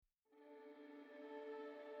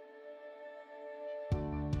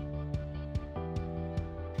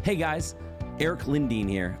Hey guys, Eric Lindeen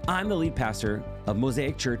here. I'm the lead pastor of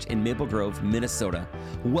Mosaic Church in Maple Grove, Minnesota.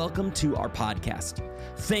 Welcome to our podcast.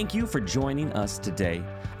 Thank you for joining us today.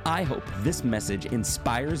 I hope this message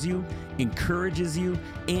inspires you, encourages you,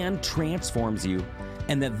 and transforms you,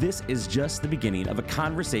 and that this is just the beginning of a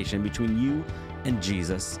conversation between you and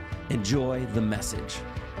Jesus. Enjoy the message.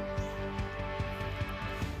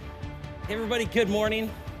 Hey everybody, good morning.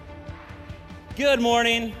 Good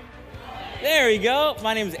morning. There you go.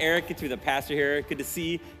 My name is Eric. Good to be the pastor here. Good to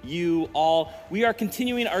see you all. We are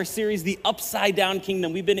continuing our series, The Upside Down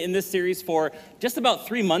Kingdom. We've been in this series for just about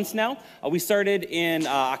 3 months now. We started in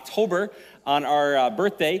October on our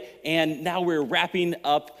birthday, and now we're wrapping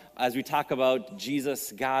up as we talk about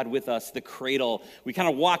Jesus, God with us, the cradle. We kind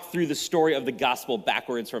of walk through the story of the gospel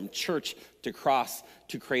backwards from church to cross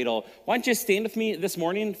to cradle. Why don't you stand with me this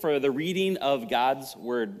morning for the reading of God's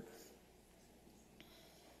word?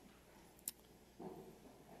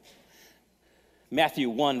 Matthew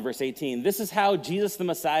 1, verse 18. This is how Jesus the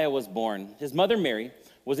Messiah was born. His mother Mary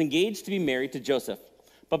was engaged to be married to Joseph.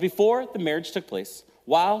 But before the marriage took place,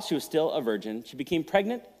 while she was still a virgin, she became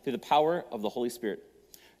pregnant through the power of the Holy Spirit.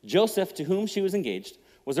 Joseph, to whom she was engaged,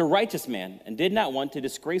 was a righteous man and did not want to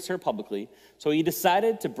disgrace her publicly, so he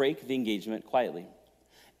decided to break the engagement quietly.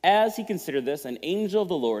 As he considered this, an angel of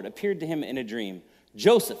the Lord appeared to him in a dream.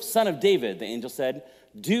 Joseph, son of David, the angel said,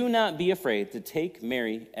 do not be afraid to take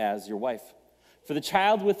Mary as your wife. For the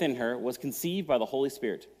child within her was conceived by the Holy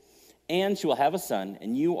Spirit, and she will have a son,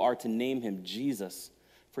 and you are to name him Jesus,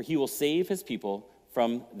 for he will save his people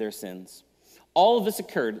from their sins. All of this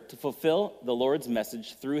occurred to fulfill the Lord's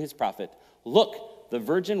message through his prophet. Look, the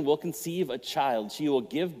virgin will conceive a child. She will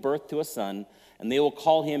give birth to a son, and they will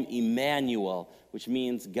call him Emmanuel, which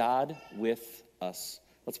means God with us.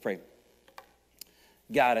 Let's pray.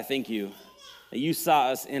 God, I thank you that you saw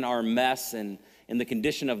us in our mess and in the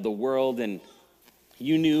condition of the world, and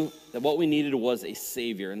you knew that what we needed was a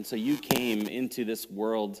Savior, and so you came into this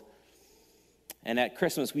world. And at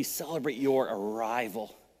Christmas, we celebrate your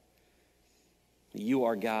arrival. You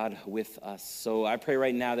are God with us. So I pray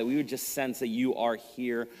right now that we would just sense that you are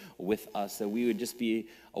here with us, that we would just be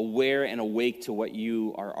aware and awake to what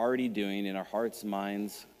you are already doing in our hearts,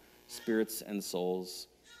 minds, spirits, and souls.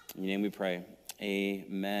 In your name we pray.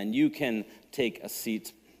 Amen. You can take a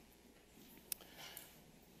seat.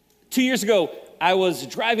 2 years ago, I was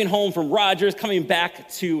driving home from Rogers, coming back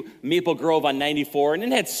to Maple Grove on 94, and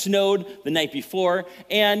it had snowed the night before.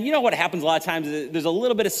 And you know what happens a lot of times is there's a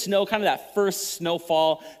little bit of snow, kind of that first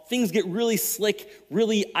snowfall. Things get really slick,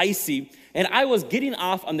 really icy. And I was getting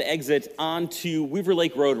off on the exit onto Weaver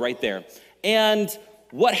Lake Road right there. And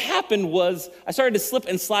what happened was I started to slip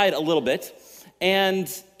and slide a little bit. And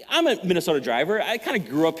I'm a Minnesota driver. I kind of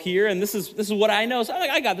grew up here, and this is what I know. So I'm like,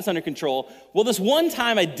 I got this under control. Well, this one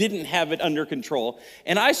time I didn't have it under control,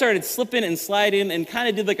 and I started slipping and sliding and kind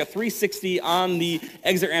of did like a 360 on the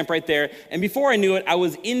exit ramp right there. And before I knew it, I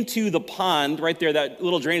was into the pond right there, that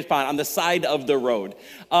little drainage pond on the side of the road.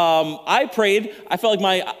 I prayed. I felt like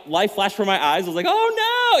my life flashed before my eyes. I was like,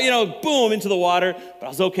 oh no, boom, into the water, but I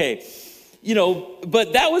was okay.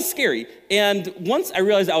 But that was scary. And once I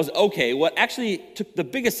realized I was okay, what actually took the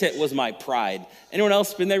biggest hit was my pride. Anyone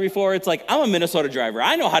else been there before? It's like, I'm a Minnesota driver.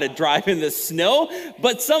 I know how to drive in the snow,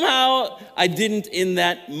 but somehow I didn't in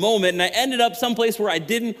that moment, and I ended up someplace where I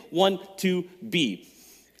didn't want to be.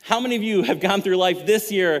 How many of you have gone through life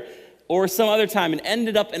this year or some other time and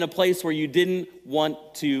ended up in a place where you didn't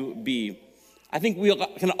want to be? I think we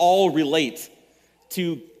can all relate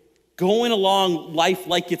to going along life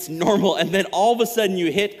like it's normal, and then all of a sudden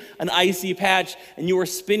you hit an icy patch and you are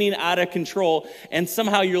spinning out of control, and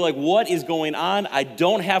somehow you're like, what is going on? I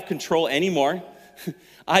don't have control anymore.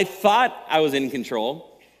 I thought I was in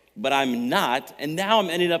control, but I'm not, and now I'm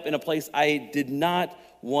ending up in a place I did not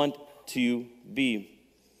want to be.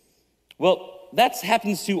 Well, that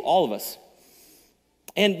happens to all of us.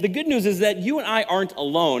 And the good news is that you and I aren't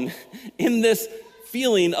alone in this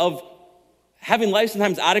feeling of having life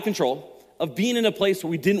sometimes out of control, of being in a place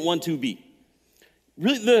where we didn't want to be.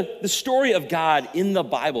 Really, the story of God in the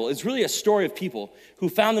Bible is really a story of people who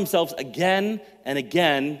found themselves again and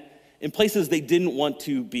again in places they didn't want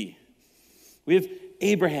to be. We have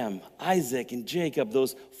Abraham, Isaac, and Jacob,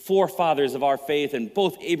 those forefathers of our faith, and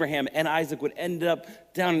both Abraham and Isaac would end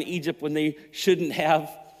up down in Egypt when they shouldn't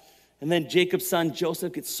have. And then Jacob's son,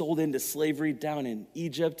 Joseph, gets sold into slavery down in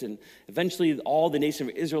Egypt. And eventually all the nation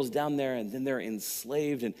of Israel is down there, and then they're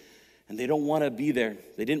enslaved, and they don't want to be there.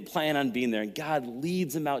 They didn't plan on being there. And God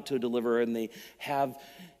leads them out to a deliverer, and they have,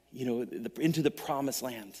 into the promised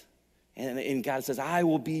land. And God says, I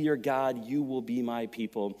will be your God, you will be my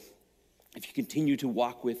people. if you continue to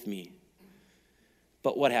walk with me.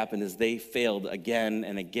 But what happened is they failed again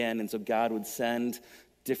and again, and so God would send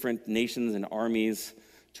different nations and armies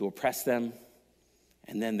to oppress them,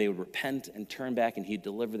 and then they would repent and turn back, and he'd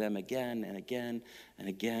deliver them again and again and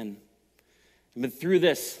again. But through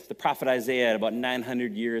this, the prophet Isaiah, about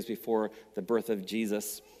 900 years before the birth of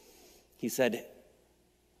Jesus, he said,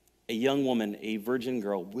 a young woman, a virgin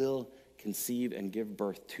girl, will conceive and give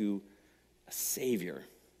birth to a Savior.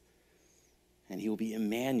 And he will be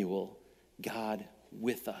Emmanuel, God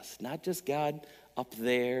with us. Not just God up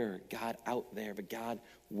there or God out there, but God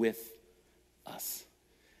with us.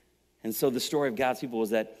 And so the story of God's people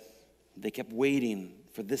was that they kept waiting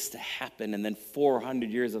for this to happen, and then 400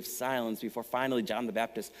 years of silence before finally John the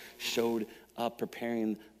Baptist showed up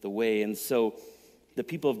preparing the way. And so the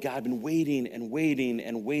people of God have been waiting and waiting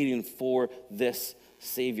and waiting for this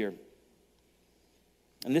Savior.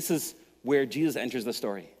 And this is where Jesus enters the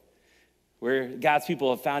story, where God's people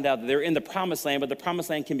have found out that they're in the promised land, but the promised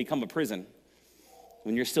land can become a prison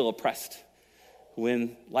when you're still oppressed,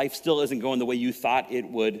 when life still isn't going the way you thought it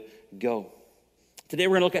would go. Today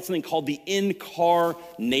we're going to look at something called the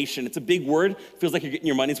incarnation. It's a big word. Feels like you're getting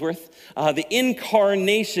your money's worth. The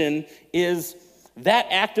incarnation is that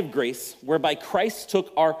act of grace whereby Christ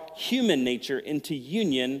took our human nature into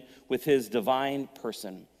union with his divine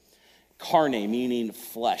person. Carne, meaning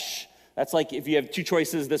flesh. That's like if you have two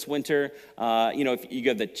choices this winter, if you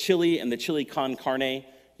have the chili and the chili con carne,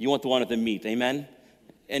 you want the one with the meat, amen?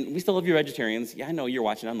 And we still love you vegetarians. Yeah, I know you're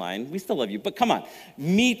watching online. We still love you, but come on.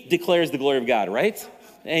 Meat declares the glory of God, right?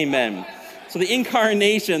 Amen. So the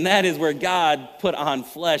incarnation, that is where God put on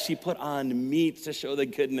flesh. He put on meat to show the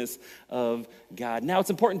goodness of God. Now, it's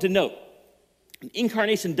important to note,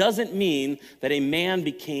 incarnation doesn't mean that a man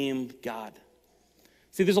became God.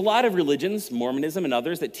 See, there's a lot of religions, Mormonism and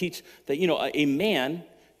others, that teach that, a man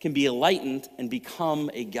can be enlightened and become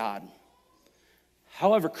a God.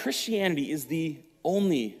 However, Christianity is the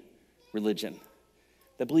only religion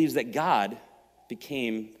that believes that God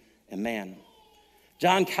became a man.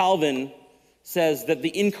 John Calvin says that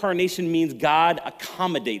the incarnation means God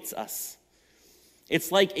accommodates us.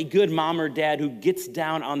 It's like a good mom or dad who gets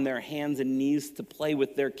down on their hands and knees to play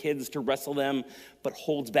with their kids, to wrestle them, but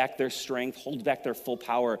holds back their strength, holds back their full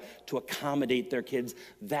power to accommodate their kids.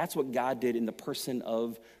 That's what God did in the person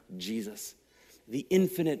of Jesus. The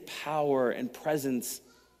infinite power and presence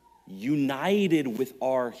united with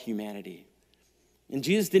our humanity. And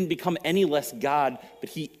Jesus didn't become any less God, but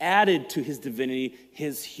he added to his divinity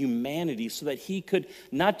his humanity so that he could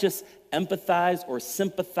not just empathize or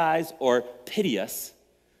sympathize or pity us,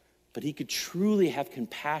 but he could truly have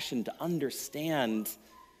compassion to understand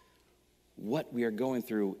what we are going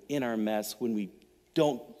through in our mess when we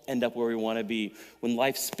don't end up where we want to be, when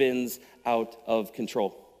life spins out of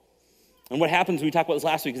control. And what happens, we talked about this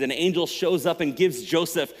last week, is an angel shows up and gives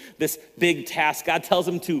Joseph this big task. God tells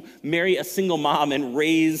him to marry a single mom and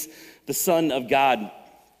raise the Son of God.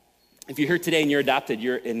 If you're here today and you're adopted,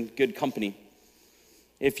 you're in good company.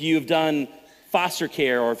 If you've done foster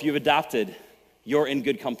care or if you've adopted, you're in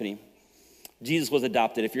good company. Jesus was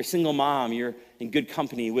adopted. If you're a single mom, you're in good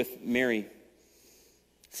company with Mary.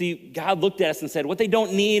 See, God looked at us and said, what they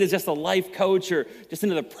don't need is just a life coach or just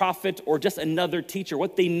another prophet or just another teacher.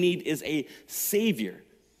 What they need is a Savior.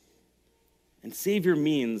 And Savior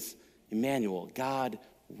means Emmanuel, God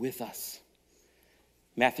with us.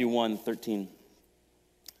 Matthew 1:13.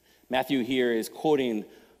 Matthew here is quoting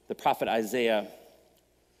the prophet Isaiah.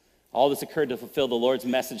 All this occurred to fulfill the Lord's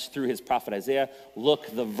message through his prophet Isaiah.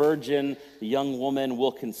 Look, the virgin, the young woman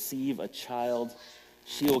will conceive a child.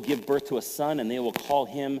 She will give birth to a son, and they will call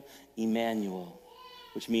him Emmanuel,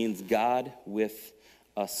 which means God with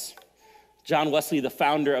us. John Wesley, the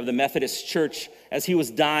founder of the Methodist Church, as he was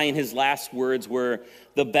dying, his last words were,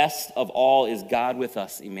 the best of all is God with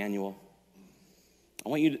us, Emmanuel. I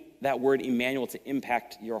want that word Emmanuel to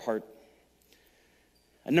impact your heart.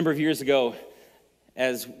 A number of years ago,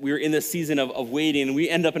 as we were in this season of waiting, and we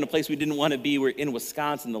end up in a place we didn't want to be. We're in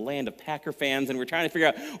Wisconsin, the land of Packer fans, and we're trying to figure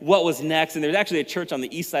out what was next. And there's actually a church on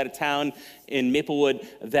the east side of town in Maplewood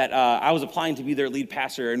that I was applying to be their lead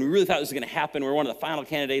pastor, and we really thought this was going to happen. We were one of the final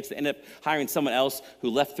candidates. They ended up hiring someone else who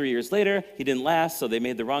left 3 years later. He didn't last, so they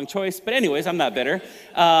made the wrong choice. But anyways, I'm not bitter.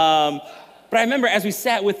 But I remember as we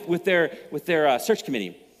sat with their search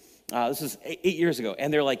committee, this was 8 years ago,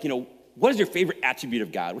 and they're like, what is your favorite attribute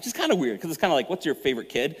of God? Which is kind of weird, because it's kind of like, what's your favorite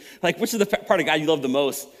kid? Like, which is the part of God you love the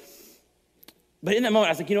most? But in that moment,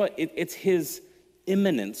 I was like, what? It's his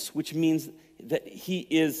immanence, which means that he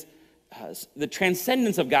is, the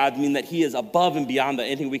transcendence of God means that he is above and beyond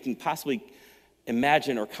anything we can possibly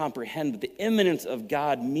imagine or comprehend that the immanence of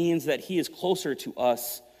God means that he is closer to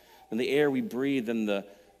us than the air we breathe, than the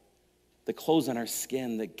clothes on our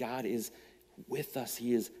skin, that God is with us.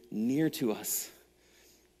 He is near to us.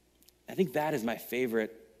 I think that is my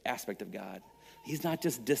favorite aspect of God. He's not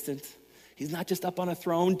just distant. He's not just up on a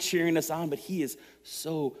throne cheering us on, but he is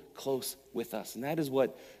so close with us. And that is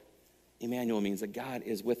what Emmanuel means, that God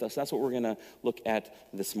is with us. That's what we're going to look at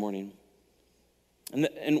this morning.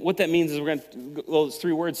 And what that means is those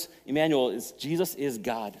three words, Emmanuel, is Jesus is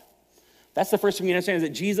God. That's the first thing we understand, is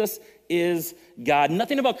that Jesus is God.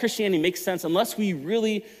 Nothing about Christianity makes sense unless we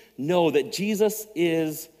really know that Jesus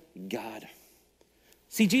is God.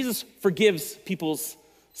 See, Jesus forgives people's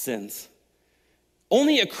sins.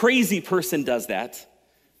 Only a crazy person does that,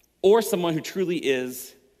 or someone who truly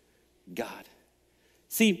is God.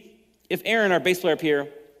 See, if Aaron, our bass player up here,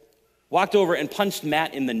 walked over and punched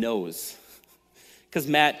Matt in the nose because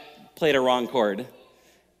Matt played a wrong chord,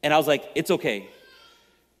 and I was like, it's okay,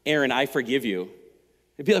 Aaron, I forgive you.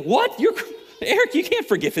 It'd be like, what? Eric, you can't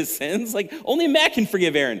forgive his sins. Like, only Matt can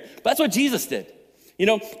forgive Aaron. But that's what Jesus did. You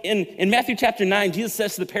know, in Matthew chapter 9, Jesus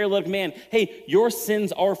says to the paralytic man, hey, your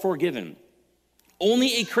sins are forgiven.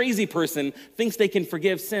 Only a crazy person thinks they can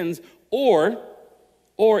forgive sins, or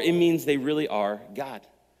it means they really are God.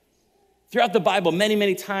 Throughout the Bible, many,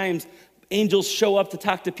 many times, angels show up to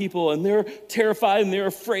talk to people, and they're terrified and they're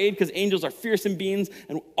afraid because angels are fearsome beings,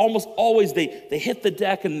 and almost always they hit the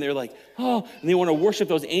deck and they're like, oh, and they want to worship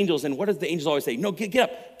those angels. And what does the angels always say? No, get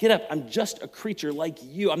up. I'm just a creature like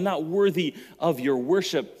you. I'm not worthy of your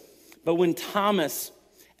worship. But when Thomas,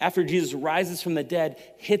 after Jesus rises from the dead,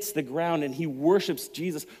 hits the ground and he worships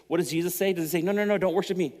Jesus, what does Jesus say? Does he say, no, don't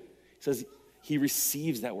worship me? He says he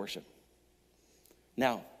receives that worship.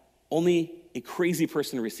 Now, only a crazy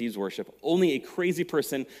person receives worship. Only a crazy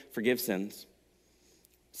person forgives sins.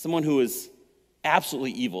 Someone who is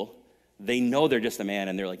absolutely evil, they know they're just a man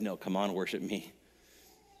and they're like, no, come on, worship me.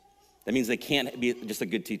 That means they can't be just a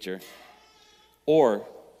good teacher. Or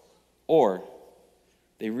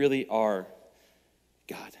they really are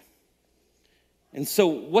God. And so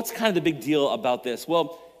what's kind of the big deal about this?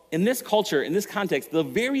 Well, in this culture, in this context, the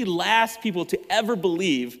very last people to ever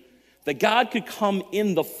believe that God could come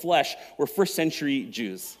in the flesh were first century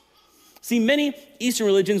Jews. See, many Eastern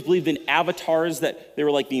religions believed in avatars, that they were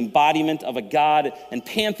like the embodiment of a god, and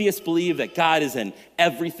pantheists believe that God is in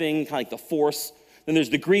everything, kind of like the force. Then there's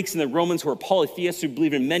the Greeks and the Romans who are polytheists, who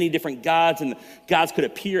believe in many different gods, and the gods could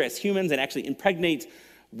appear as humans and actually impregnate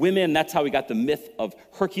women. That's how we got the myth of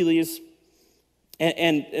Hercules.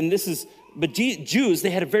 But Jews, they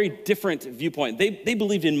had a very different viewpoint. They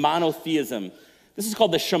believed in monotheism. This is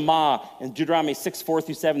called the Shema in Deuteronomy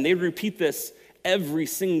 6:4-7. They would repeat this every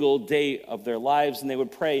single day of their lives, and they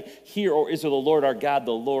would pray, hear, O Israel, the Lord our God,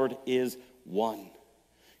 the Lord is one.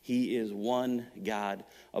 He is one God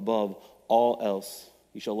above all else.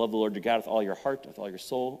 You shall love the Lord your God with all your heart, with all your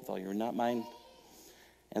soul, with all your mind.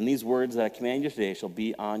 And these words that I command you today shall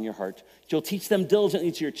be on your heart. You'll teach them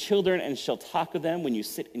diligently to your children, and shall talk of them when you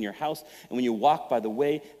sit in your house, and when you walk by the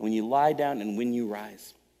way, and when you lie down, and when you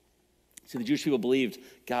rise. See, the Jewish people believed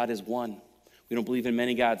God is one. We don't believe in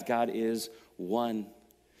many gods. God is one.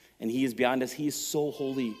 And he is beyond us. He is so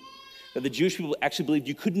holy that the Jewish people actually believed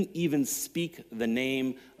you couldn't even speak the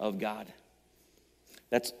name of God.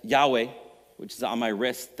 That's Yahweh, which is on my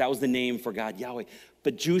wrist. That was the name for God, Yahweh.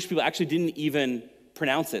 But Jewish people actually didn't even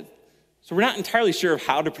pronounce it. So we're not entirely sure of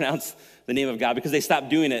how to pronounce the name of God because they stopped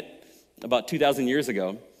doing it about 2,000 years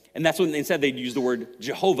ago. And that's when instead they'd use the word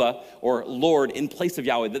Jehovah or Lord in place of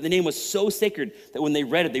Yahweh. That the name was so sacred that when they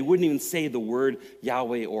read it, they wouldn't even say the word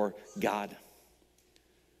Yahweh or God.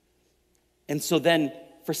 And so then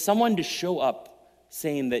for someone to show up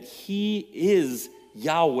saying that he is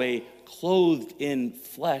Yahweh clothed in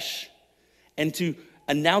flesh, and to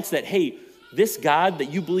announce that, hey, this God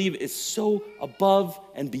that you believe is so above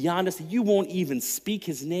and beyond us that you won't even speak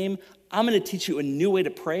his name, I'm going to teach you a new way to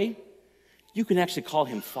pray. You can actually call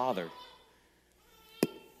him Father.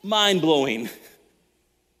 Mind-blowing.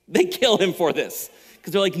 They kill him for this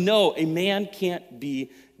because they're like, no, a man can't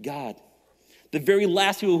be God. The very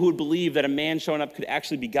last people who would believe that a man showing up could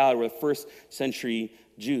actually be God were the first century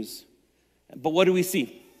Jews. But what do we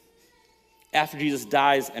see? After Jesus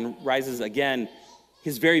dies and rises again,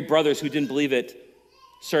 his very brothers who didn't believe it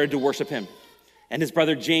started to worship him. And his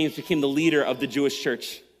brother James became the leader of the Jewish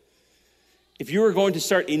church. If you were going to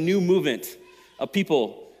start a new movement of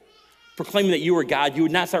people proclaiming that you were God, you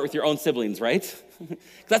would not start with your own siblings, right?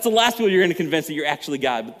 That's the last people you're going to convince that you're actually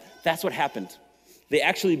God. But that's what happened. They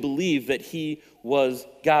actually believed that he was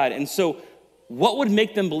God. And so what would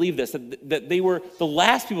make them believe this, that they were the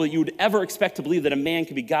last people that you would ever expect to believe that a man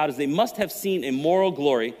could be God, is they must have seen a moral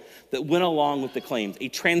glory that went along with the claims, a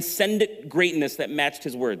transcendent greatness that matched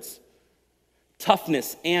his words.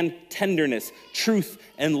 Toughness and tenderness, truth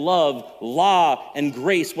and love, law and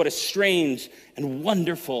grace. What a strange and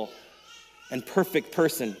wonderful and perfect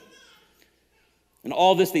person. And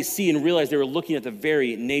all this they see and realize they were looking at the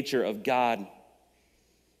very nature of God.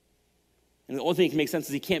 And the only thing that can make sense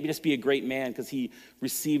is he can't just be a great man because he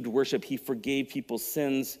received worship. He forgave people's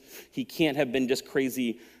sins. He can't have been just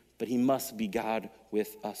crazy, but he must be God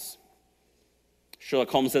with us. Sherlock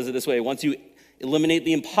Holmes says it this way: once you eliminate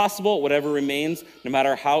the impossible, whatever remains, no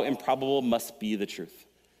matter how improbable, must be the truth.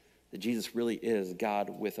 That Jesus really is God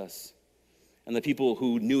with us. And the people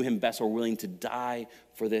who knew him best were willing to die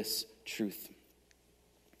for this truth.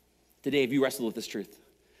 Today, have you wrestled with this truth?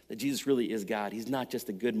 That Jesus really is God. He's not just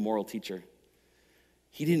a good moral teacher.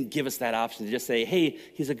 He didn't give us that option to just say, hey,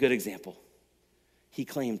 he's a good example. He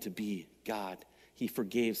claimed to be God. He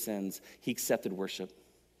forgave sins. He accepted worship.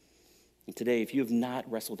 And today, if you have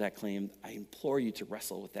not wrestled that claim, I implore you to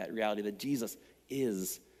wrestle with that reality that Jesus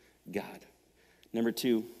is God. Number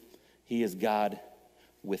two, he is God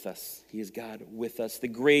with us. He is God with us. The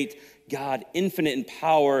great God, infinite in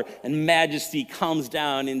power and majesty, comes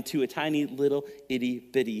down into a tiny little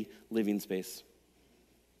itty-bitty living space.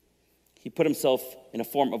 He put himself in a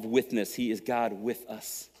form of witness. He is God with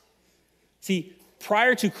us. See,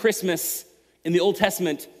 prior to Christmas in the Old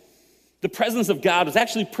Testament, the presence of God was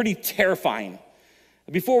actually pretty terrifying.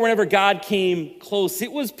 Before, whenever God came close,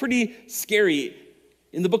 it was pretty scary.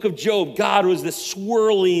 In the book of Job, God was this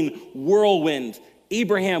swirling whirlwind.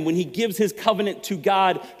 Abraham, when he gives his covenant to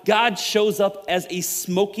God, God shows up as a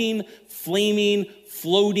smoking, flaming,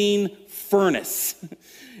 floating furnace.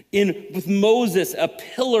 With Moses, a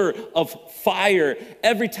pillar of fire.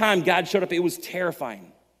 Every time God showed up, it was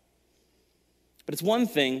terrifying. But it's one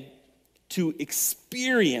thing to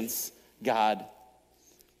experience God.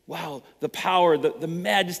 Wow, the power, the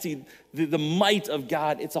majesty, the might of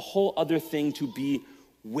God. It's a whole other thing to be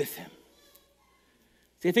with him.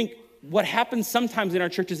 See, I think what happens sometimes in our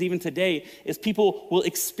churches even today is people will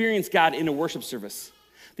experience God in a worship service.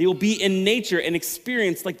 They will be in nature and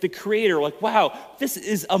experience like the Creator, like, wow, this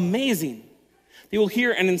is amazing. They will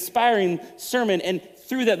hear an inspiring sermon, and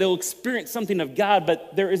through that they'll experience something of God,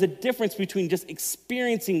 but there is a difference between just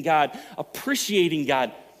experiencing God, appreciating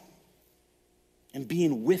God, and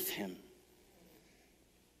being with him.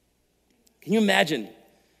 Can you imagine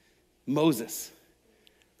Moses,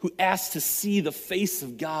 who asked to see the face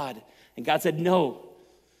of God, and God said, no,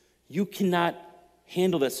 you cannot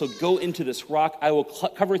handle this, so go into this rock. I will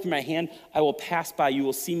cover it with my hand. I will pass by. You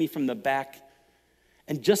will see me from the back.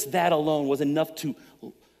 And just that alone was enough to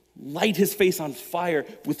light his face on fire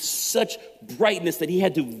with such brightness that he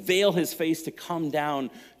had to veil his face to come down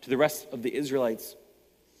to the rest of the Israelites.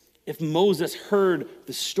 If Moses heard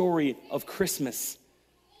the story of Christmas,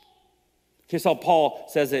 here's how Paul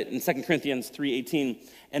says it in 2 Corinthians 3:18.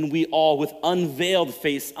 And we all, with unveiled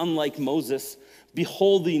face, unlike Moses,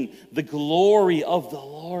 beholding the glory of the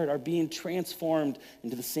Lord, are being transformed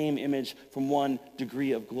into the same image from one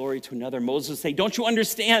degree of glory to another. Moses would say, don't you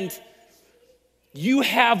understand? You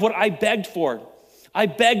have what I begged for. I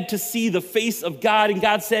begged to see the face of God, and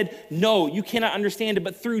God said, no, you cannot understand it,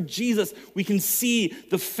 but through Jesus, we can see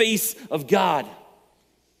the face of God.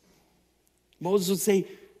 Moses would say,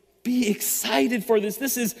 be excited for this.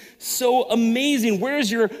 This is so amazing.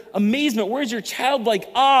 Where's your amazement? Where's your childlike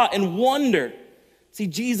awe and wonder? See,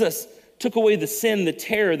 Jesus took away the sin, the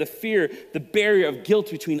terror, the fear, the barrier of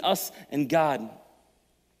guilt between us and God. And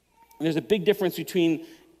there's a big difference between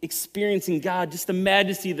experiencing God, just the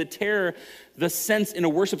majesty, the terror, the sense in a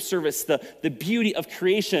worship service, the beauty of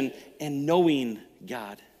creation, and knowing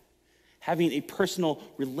God. Having a personal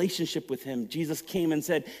relationship with him. Jesus came and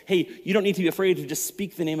said, hey, you don't need to be afraid to just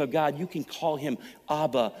speak the name of God. You can call him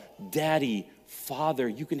Abba, Daddy, Father.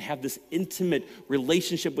 You can have this intimate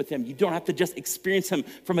relationship with him. You don't have to just experience him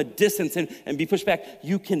from a distance and be pushed back.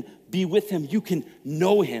 You can be with him. You can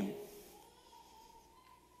know him.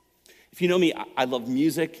 If you know me, I love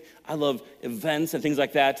music. I love events and things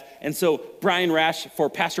like that. And so Brian Rash, for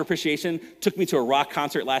Pastor Appreciation, took me to a rock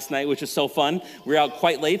concert last night, which was so fun. We were out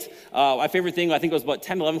quite late. My favorite thing, I think it was about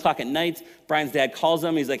 10, 11 o'clock at night. Brian's dad calls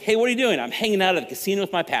him. He's like, hey, what are you doing? I'm hanging out at the casino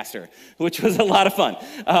with my pastor, which was a lot of fun.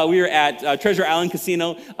 We were at Treasure Island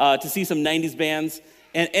Casino to see some 90s bands.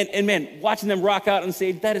 And man, watching them rock out on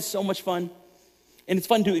stage, that is so much fun. And it's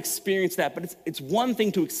fun to experience that. But it's one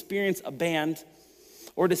thing to experience a band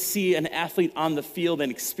or to see an athlete on the field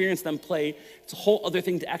and experience them play. It's a whole other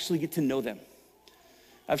thing to actually get to know them.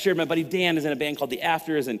 I've shared my buddy Dan is in a band called The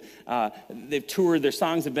Afters, and they've toured. Their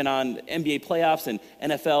songs have been on NBA playoffs and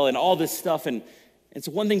NFL and all this stuff. And it's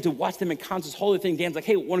one thing to watch them in concerts, whole other thing. Dan's like,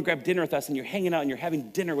 hey, want to grab dinner with us? And you're hanging out and you're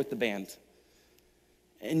having dinner with the band.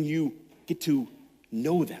 And you get to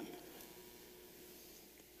know them.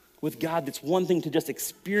 With God, it's one thing to just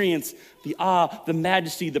experience the awe, the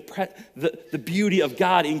majesty, the beauty of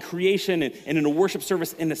God in creation and in a worship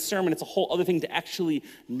service, in a sermon. It's a whole other thing to actually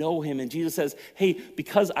know him. And Jesus says, hey,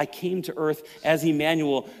 because I came to earth as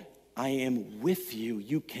Emmanuel, I am with you.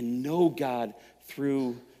 You can know God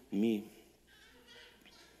through me.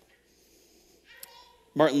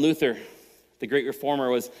 Martin Luther, the great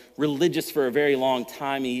reformer, was religious for a very long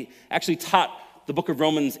time. He actually taught the book of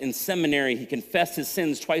Romans in seminary. He confessed his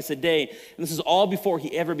sins twice a day. And this is all before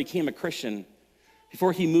he ever became a Christian,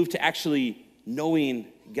 before he moved to actually knowing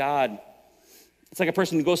God. It's like a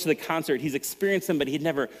person who goes to the concert. He's experienced him, but he'd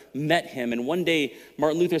never met him. And one day,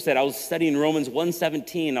 Martin Luther said, I was studying Romans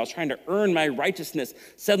 1:17. I was trying to earn my righteousness.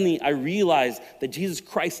 Suddenly, I realized that Jesus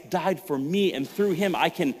Christ died for me, and through him, I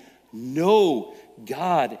can know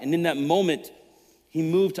God. And in that moment, he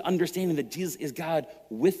moved to understanding that Jesus is God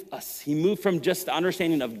with us. He moved from just the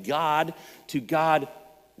understanding of God to God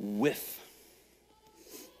with.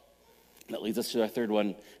 That leads us to our third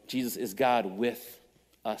one. Jesus is God with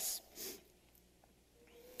us.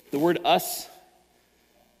 The word us,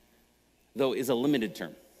 though, is a limited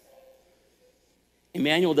term.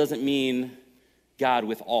 Emmanuel doesn't mean God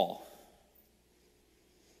with all.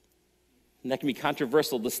 And that can be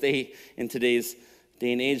controversial to stay in today's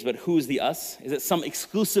day and age, but who's the us? Is it some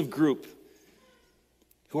exclusive group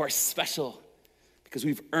who are special because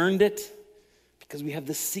we've earned it, because we have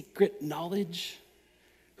the secret knowledge?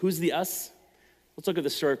 Who's the us? Let's look at the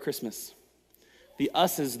story of Christmas. The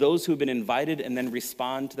us is those who have been invited and then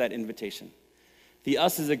respond to that invitation. The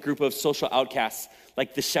us is a group of social outcasts,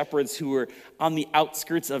 like the shepherds who were on the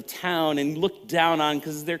outskirts of town and looked down on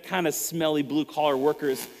because they're kind of smelly blue-collar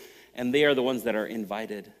workers, and they are the ones that are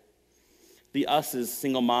invited. The us is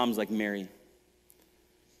single moms like Mary.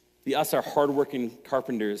 The us are hardworking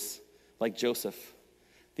carpenters like Joseph.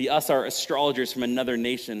 The us are astrologers from another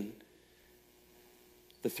nation.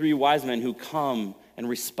 The three wise men who come and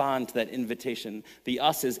respond to that invitation. The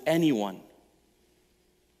us is anyone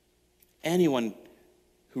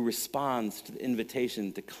who responds to the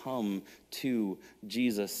invitation to come to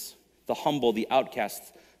Jesus. The humble, the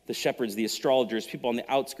outcasts, the shepherds, the astrologers, people on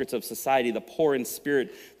the outskirts of society, the poor in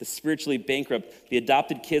spirit, the spiritually bankrupt, the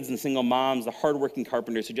adopted kids and single moms, the hardworking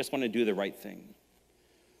carpenters who just want to do the right thing.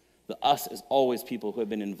 The us is always people who have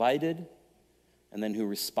been invited and then who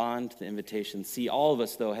respond to the invitation. See, all of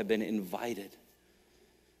us, though, have been invited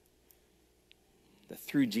that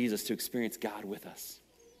through Jesus to experience God with us.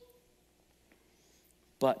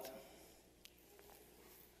 But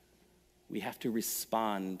we have to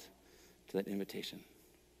respond to that invitation.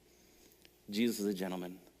 Jesus is a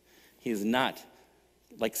gentleman. He is not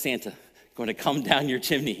like Santa going to come down your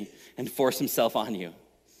chimney and force himself on you.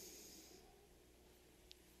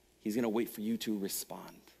 He's going to wait for you to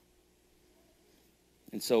respond.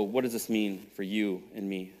 And so what does this mean for you and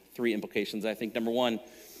me? 3 implications. I think number 1,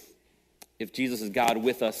 if Jesus is God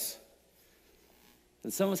with us,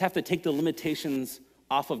 then some of us have to take the limitations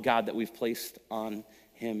off of God that we've placed on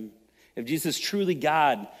him. If Jesus is truly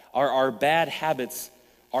God, are our bad habits,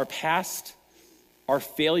 our past, our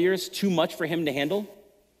failures too much for him to handle? Do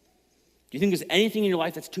you think there's anything in your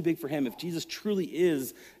life that's too big for him if Jesus truly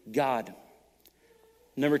is God?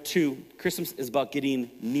 Number 2, Christmas is about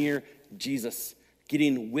getting near Jesus,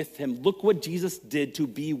 getting with him. Look what Jesus did to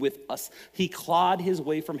be with us. He clawed his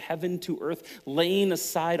way from heaven to earth, laying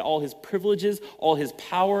aside all his privileges, all his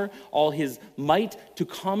power, all his might, to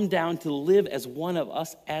come down to live as one of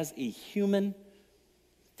us, as a human,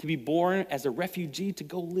 to be born as a refugee, to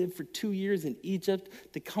go live for 2 years in Egypt,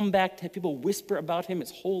 to come back to have people whisper about him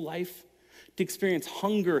his whole life, to experience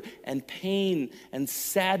hunger and pain and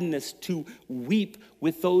sadness, to weep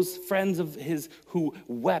with those friends of his who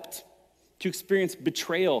wept, to experience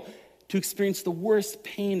betrayal, to experience the worst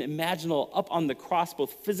pain imaginable up on the cross,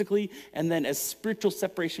 both physically and then as spiritual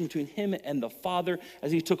separation between him and the Father,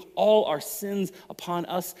 as he took all our sins upon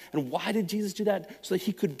us. And why did Jesus do that? So that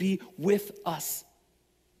he could be with us.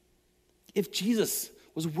 If Jesus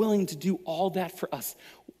was willing to do all that for us,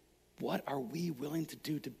 what are we willing to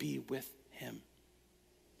do to be with him?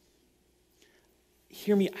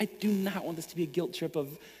 Hear me, I do not want this to be a guilt trip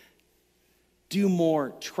of do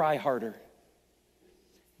more, try harder.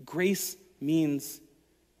 Grace means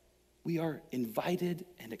we are invited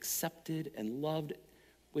and accepted and loved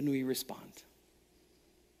when we respond.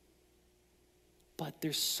 But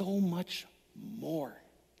there's so much more.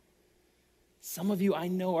 Some of you I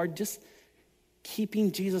know are just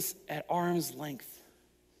keeping Jesus at arm's length.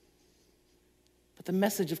 But the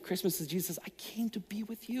message of Christmas is Jesus says, I came to be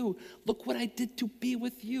with you. Look what I did to be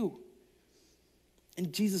with you.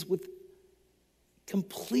 And Jesus, with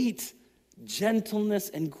complete gentleness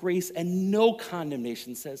and grace and no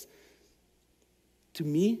condemnation, says to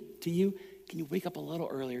me, to you, can you wake up a little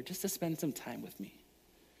earlier just to spend some time with me?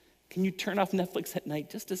 Can you turn off Netflix at night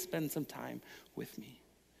just to spend some time with me?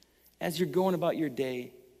 As you're going about your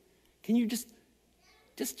day, can you just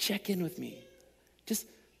check in with me?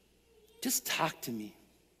 Just talk to me.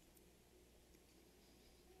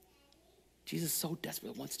 Jesus so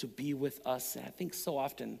desperately wants to be with us. And I think so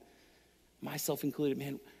often, myself included,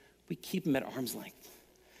 man, we keep him at arm's length.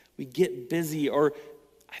 We get busy, or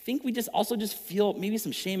I think we also feel maybe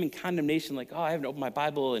some shame and condemnation, like, oh, I haven't opened my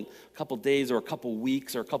Bible in a couple days or a couple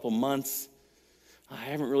weeks or a couple months. I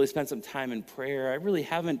haven't really spent some time in prayer. I really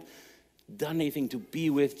haven't done anything to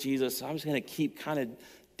be with Jesus, so I'm just going to keep kind of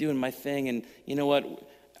doing my thing. And you know what?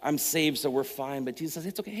 I'm saved, so we're fine. But Jesus says,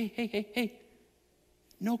 it's okay. Hey.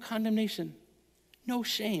 No condemnation, no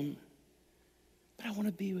shame. But I want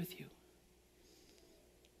to be with you.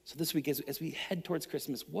 So this week, as we head towards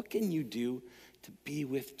Christmas, what can you do to be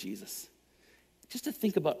with Jesus? Just to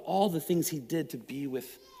think about all the things he did to be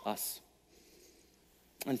with us.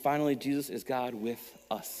 And finally, Jesus is God with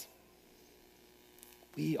us.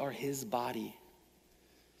 We are his body.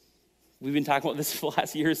 We've been talking about this for the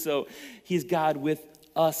last year or so. He's God with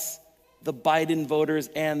us, the Biden voters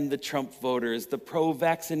and the Trump voters, the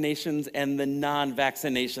pro-vaccinations and the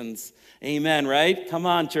non-vaccinations. Amen, right? Come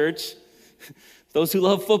on, church. Those who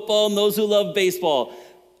love football and those who love baseball.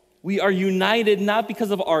 We are united not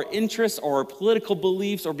because of our interests or our political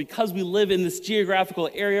beliefs or because we live in this geographical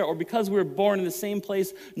area or because we were born in the same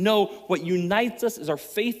place. No, what unites us is our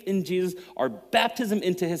faith in Jesus, our baptism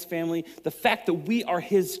into his family, the fact that we are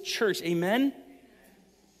his church. Amen?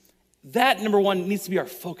 That, number one, needs to be our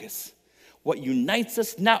focus. What unites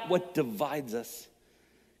us, not what divides us.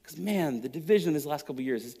 Because, man, the division these last couple of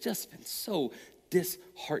years has just been so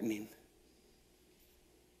disheartening.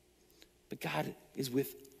 But God is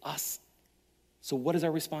with us. So what is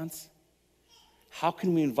our response? How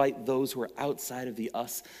can we invite those who are outside of the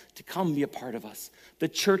us to come be a part of us? The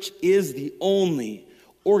church is the only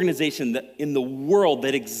organization that in the world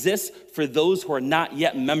that exists for those who are not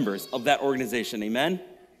yet members of that organization. Amen?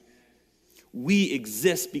 We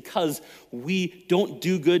exist because we don't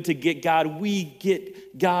do good to get God. We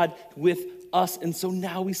get God with us. And so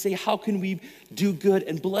now we say, how can we do good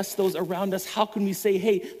and bless those around us? How can we say,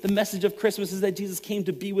 hey, the message of Christmas is that Jesus came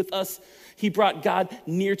to be with us. He brought God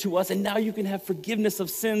near to us. And now you can have forgiveness of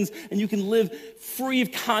sins and you can live free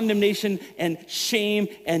of condemnation and shame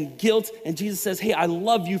and guilt. And Jesus says, hey, I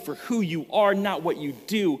love you for who you are, not what you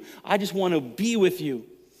do. I just want to be with you.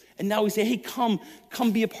 And now we say, hey, come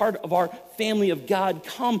be a part of our family of God.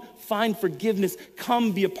 Come find forgiveness.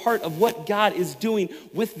 Come be a part of what God is doing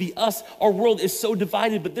with the us. Our world is so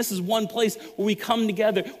divided, but this is one place where we come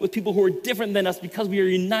together with people who are different than us because we are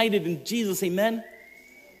united in Jesus. Amen?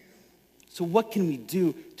 So what can we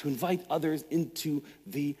do to invite others into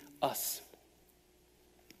the us?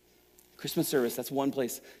 Christmas service, that's one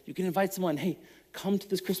place. You can invite someone, hey, come to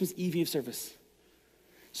this Christmas Eve service.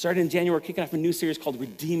 Started in January, we're kicking off a new series called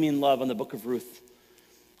Redeeming Love on the book of Ruth.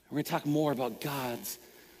 We're going to talk more about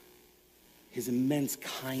his immense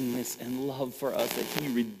kindness and love for us, that he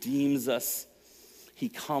redeems us. He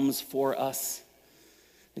comes for us.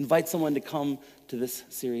 Invite someone to come to this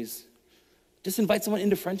series. Just invite someone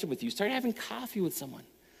into friendship with you. Start having coffee with someone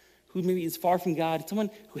who maybe is far from God, someone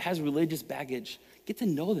who has religious baggage. Get to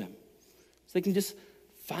know them so they can just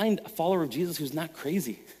find a follower of Jesus who's not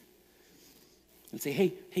crazy. And say,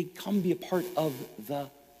 hey, come be a part of the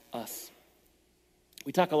us.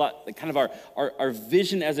 We talk a lot, kind of our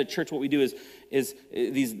vision as a church, what we do is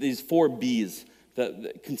these 4 B's,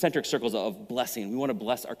 the concentric circles of blessing. We want to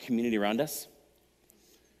bless our community around us,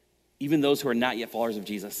 even those who are not yet followers of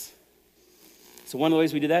Jesus. So one of the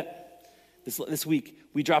ways we do that, this week,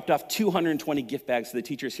 we dropped off 220 gift bags to the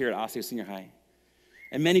teachers here at Osseo Senior High.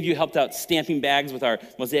 And many of you helped out stamping bags with our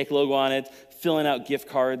Mosaic logo on it, filling out gift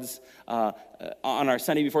cards on our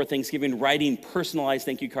Sunday before Thanksgiving, writing personalized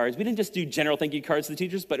thank you cards. We didn't just do general thank you cards to the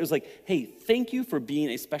teachers, but it was like, hey, thank you for being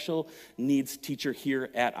a special needs teacher here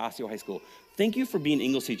at Osseo High School. Thank you for being an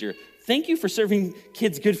English teacher. Thank you for serving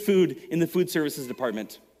kids good food in the food services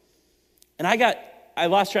department. And I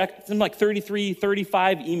lost track, something like 33,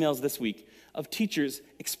 35 emails this week of teachers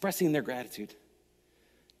expressing their gratitude.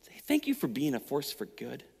 Thank you for being a force for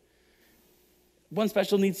good. One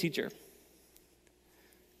special needs teacher.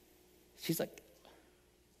 She's like,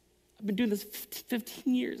 I've been doing this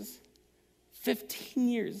 15 years. 15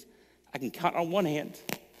 years. I can count on one hand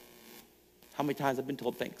how many times I've been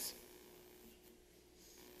told thanks.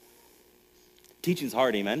 Teaching's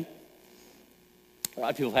hard, amen? A lot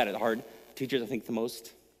of people have had it hard. Teachers, I think, the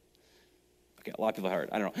most. Okay, a lot of people have hard.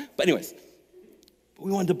 I don't know. But anyways,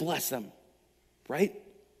 we wanted to bless them, right?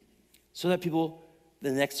 So that people,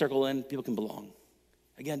 the next circle in, people can belong.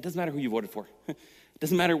 Again, it doesn't matter who you voted for. It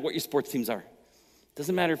doesn't matter what your sports teams are. It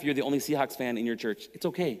doesn't matter if you're the only Seahawks fan in your church. It's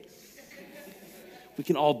okay. We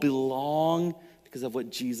can all belong because of what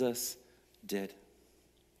Jesus did.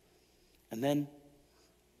 And then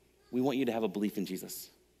we want you to have a belief in Jesus.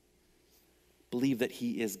 Believe that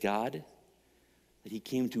he is God, that he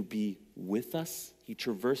came to be with us. He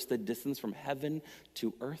traversed the distance from heaven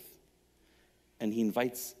to earth, and he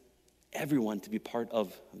invites everyone to be part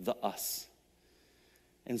of the us.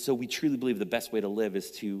 And so we truly believe the best way to live is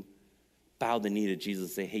to bow the knee to Jesus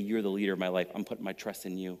and say, hey, you're the leader of my life. I'm putting my trust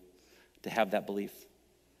in you, to have that belief.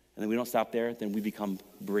 And then we don't stop there. Then we become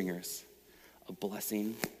bringers of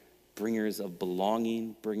blessing, bringers of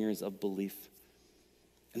belonging, bringers of belief.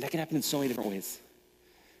 And that can happen in so many different ways.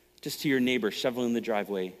 Just to your neighbor, shoveling the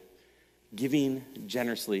driveway, giving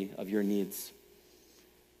generously of your needs,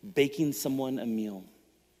 baking someone a meal,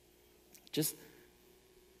 just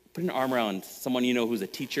put an arm around someone you know who's a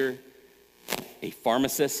teacher, a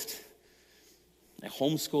pharmacist, a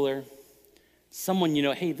homeschooler, someone you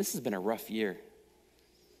know, hey, this has been a rough year.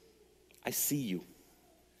 I see you.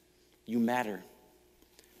 You matter.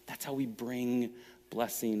 That's how we bring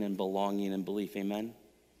blessing and belonging and belief, amen?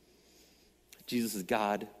 Jesus is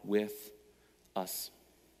God with us.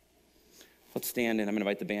 Let's stand, and I'm going to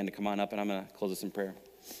invite the band to come on up, and I'm going to close this in prayer.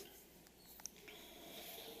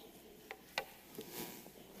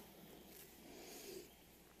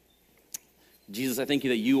 Jesus, I thank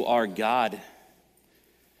you that you are God.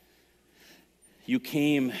 You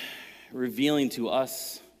came revealing to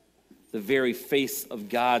us the very face of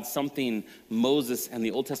God, something Moses and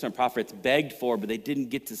the Old Testament prophets begged for, but they didn't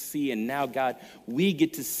get to see. And now, God, we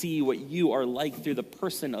get to see what you are like through the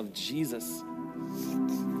person of Jesus.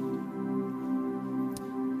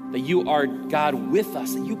 That you are God with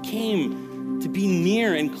us, that you came to be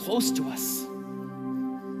near and close to us.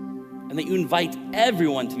 And that you invite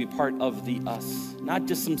everyone to be part of the us. Not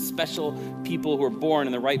just some special people who are born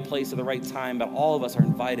in the right place at the right time, but all of us are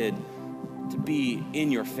invited to be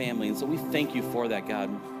in your family. And so we thank you for that, God.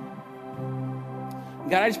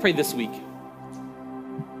 God, I just pray this week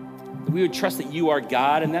that we would trust that you are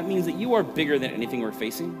God, and that means that you are bigger than anything we're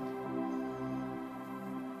facing.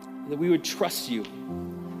 That we would trust you.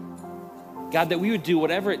 God, that we would do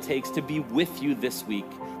whatever it takes to be with you this week.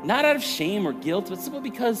 Not out of shame or guilt, but simply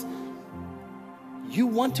because you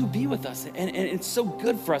want to be with us. And it's so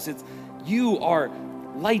good for us. You are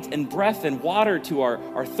light and breath and water to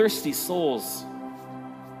our thirsty souls.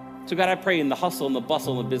 So God, I pray in the hustle and the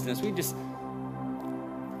bustle and the business, we just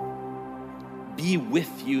be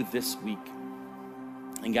with you this week.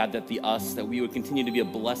 And God, that that we would continue to be a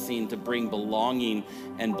blessing, to bring belonging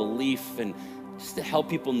and belief, and just to help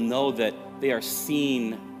people know that they are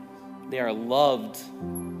seen, they are loved,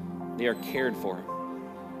 they are cared for.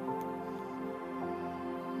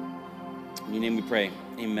 In your name we pray,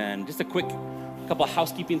 amen. Just a quick couple of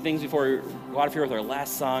housekeeping things before we go out of here with our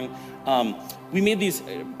last song. We made these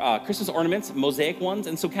Christmas ornaments, mosaic ones,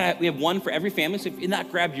 and so we have one for every family. So if you've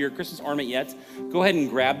not grabbed your Christmas ornament yet, go ahead and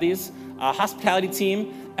grab these. Hospitality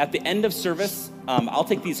team, at the end of service, I'll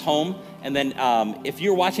take these home, and then if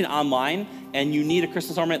you're watching online and you need a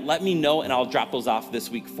Christmas ornament, let me know, and I'll drop those off this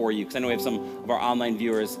week for you, because I know we have some of our online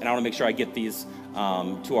viewers, and I want to make sure I get these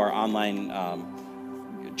to our online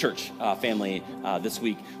church family this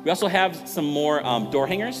week. We also have some more door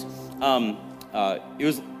hangers. It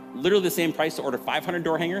was literally the same price to order 500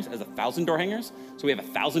 door hangers as 1,000 door hangers. So we have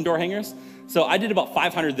 1,000 door hangers. So I did about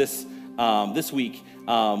 500 this week,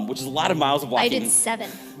 which is a lot of miles of walking. I did 7.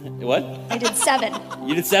 What? I did 7.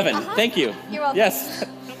 You did 7. Thank you. You're welcome. Yes.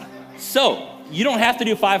 So you don't have to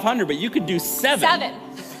do 500, but you could do 7. 7.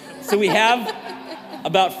 So we have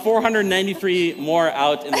about 493 more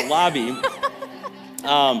out in the lobby.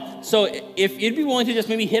 So if you'd be willing to just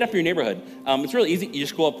maybe hit up your neighborhood, it's really easy. You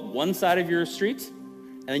just go up one side of your street,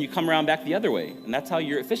 and then you come around back the other way. And that's how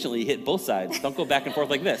you efficiently hit both sides. Don't go back and forth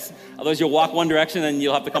like this. Otherwise, you'll walk one direction, and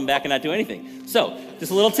you'll have to come back and not do anything. So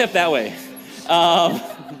just a little tip that way.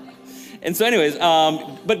 And so anyways,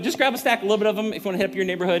 but just grab a stack, a little bit of them if you want to hit up your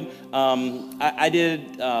neighborhood. I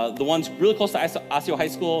did the ones really close to Osseo High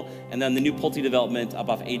School, and then the new Pulte development up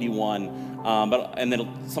off 81. And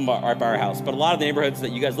then some are by our house. But a lot of the neighborhoods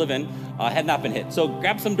that you guys live in had not been hit. So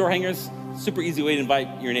grab some door hangers, super easy way to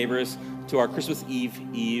invite your neighbors to our Christmas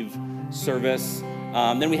Eve service.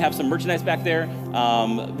 Then we have some merchandise back there.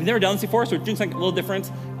 We've never done this before, so we're doing something a little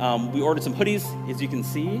different. We ordered some hoodies, as you can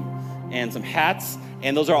see, and some hats,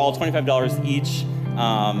 and those are all $25 each.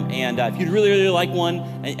 If you'd really, really like one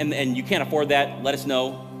and you can't afford that, let us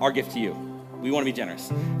know. Our gift to you. We want to be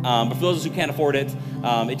generous. But for those who can't afford it,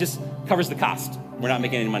 it just covers the cost. We're not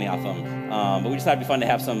making any money off them. But we just thought it'd be fun to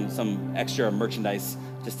have some extra merchandise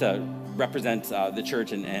just to represent the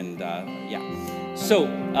church and yeah. So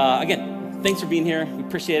again, thanks for being here. We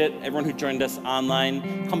appreciate it. Everyone who joined us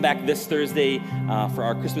online, come back this Thursday for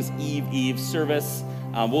our Christmas Eve service.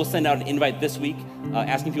 We'll send out an invite this week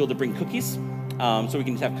asking people to bring cookies. So we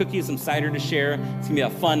can have cookies, some cider to share. It's going to be a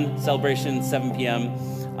fun celebration, 7 p.m.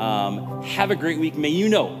 Have a great week. May you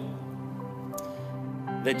know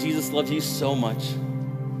that Jesus loves you so much,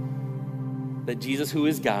 that Jesus, who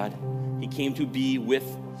is God, he came to be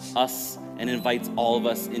with us and invites all of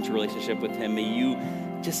us into relationship with him. May you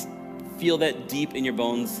just feel that deep in your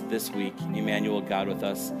bones this week. Emmanuel, God with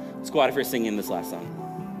us. Let's go out of here singing this last song.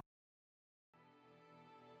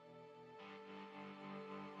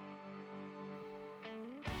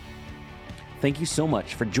 Thank you so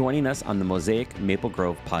much for joining us on the Mosaic Maple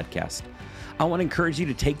Grove podcast. I want to encourage you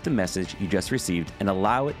to take the message you just received and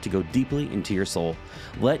allow it to go deeply into your soul.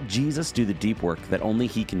 Let Jesus do the deep work that only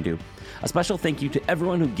he can do. A special thank you to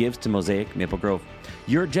everyone who gives to Mosaic Maple Grove.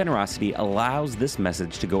 Your generosity allows this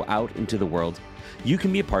message to go out into the world. You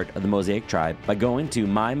can be a part of the Mosaic tribe by going to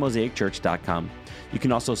mymosaicchurch.com. You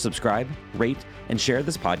can also subscribe, rate, and share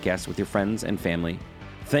this podcast with your friends and family.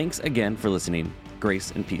 Thanks again for listening.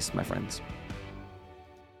 Grace and peace, my friends.